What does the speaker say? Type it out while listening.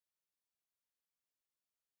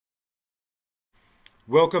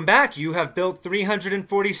Welcome back. You have built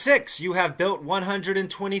 346. You have built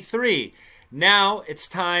 123. Now it's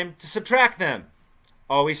time to subtract them.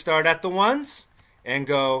 Always start at the ones and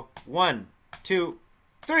go 1, 2,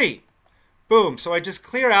 3. Boom. So I just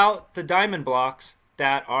clear out the diamond blocks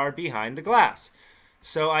that are behind the glass.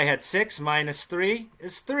 So I had 6 minus 3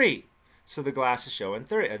 is 3. So the glass is showing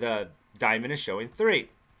 3. The diamond is showing 3.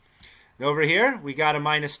 And over here, we got a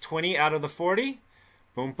minus 20 out of the 40.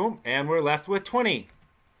 Boom, boom. And we're left with 20.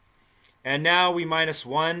 And now we minus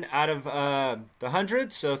 1 out of the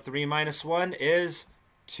 100. So 3 minus 1 is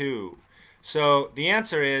 2. So the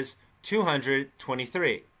answer is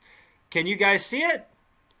 223. Can you guys see it?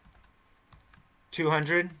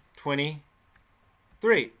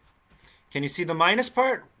 223. Can you see the minus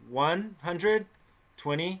part?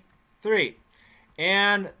 123.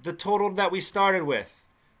 And the total that we started with,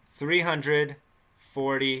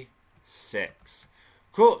 346.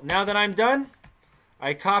 Cool. Now that I'm done,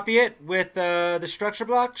 I copy it with the structure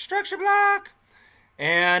block,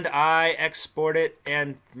 and I export it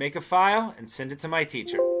and make a file and send it to my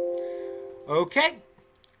teacher. Okay.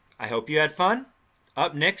 I hope you had fun.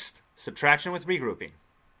 Up next, subtraction with regrouping.